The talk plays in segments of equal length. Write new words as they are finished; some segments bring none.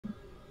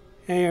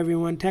Hey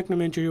everyone,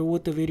 Technomentor here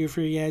with the video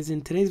for you guys.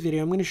 In today's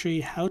video, I'm going to show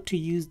you how to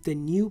use the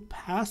new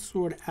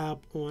password app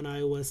on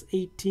iOS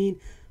 18.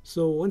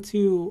 So once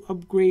you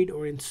upgrade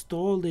or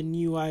install the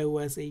new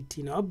iOS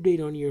 18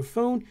 update on your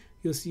phone,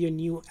 you'll see a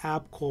new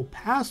app called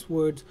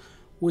Passwords,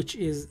 which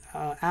is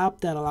an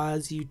app that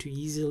allows you to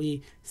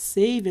easily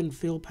save and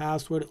fill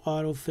password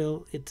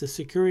autofill. It's a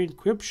secure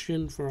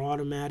encryption for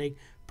automatic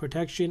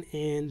protection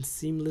and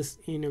seamless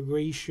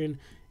integration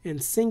and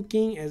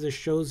syncing. As it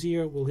shows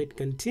here, we'll hit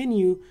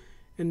continue.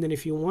 And then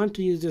if you want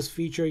to use this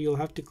feature, you'll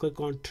have to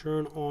click on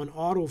turn on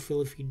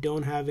autofill. If you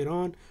don't have it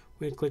on,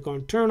 we're going to click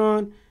on turn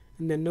on,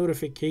 and then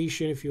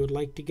notification. If you would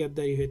like to get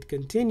that, you hit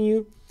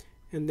continue,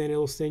 and then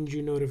it'll send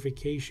you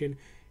notification.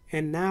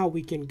 And now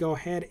we can go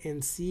ahead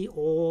and see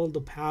all the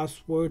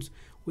passwords.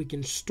 We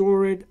can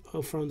store it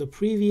from the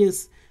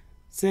previous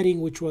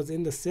setting, which was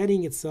in the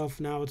setting itself.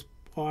 Now it's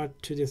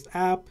part to this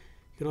app.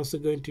 You can also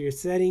go into your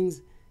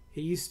settings.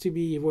 It used to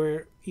be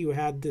where you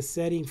had this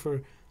setting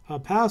for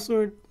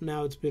password.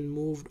 Now it's been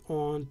moved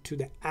on to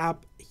the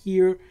app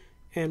here,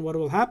 and what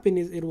will happen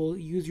is it will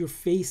use your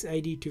Face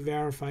ID to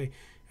verify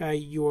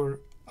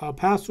your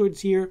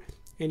passwords here,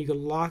 and you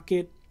can lock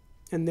it,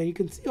 and then you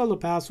can see all the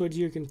passwords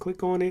here. You can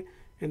click on it,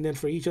 and then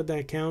for each of the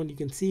account you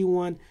can see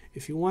one.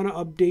 If you want to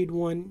update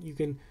one, you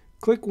can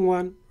click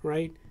one,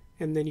 right,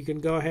 and then you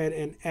can go ahead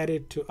and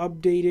edit to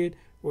update it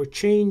or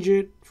change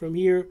it from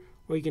here.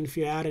 Or you can, if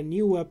you add a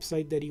new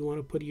website that you want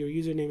to put your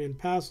username and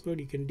password,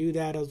 you can do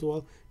that as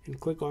well and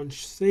click on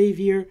save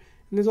here.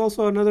 And there's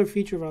also another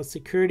feature about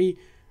security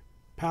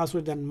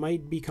password that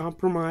might be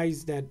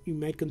compromised that you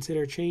might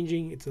consider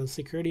changing. It's a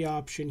security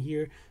option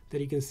here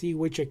that you can see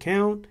which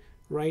account,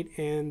 right,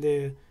 and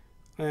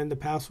the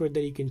password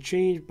that you can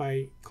change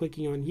by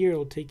clicking on here.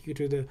 It'll take you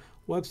to the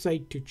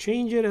website to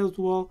change it as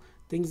well.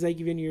 Things like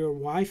even your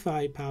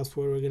Wi-Fi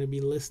password are going to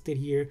be listed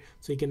here,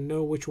 so you can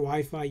know which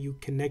Wi-Fi you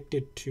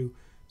connected to.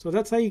 So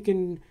that's how you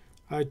can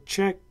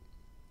check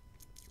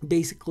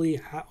basically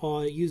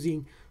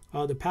using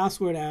the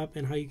password app,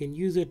 and how you can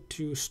use it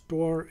to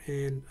store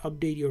and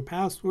update your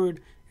password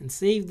and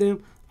save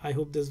them. I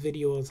hope this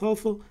video was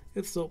helpful.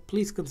 If so,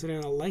 please consider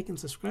a like and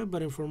subscribe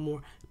button for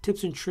more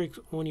tips and tricks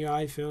on your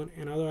iPhone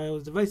and other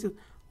iOS devices.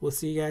 We'll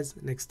see you guys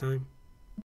next time.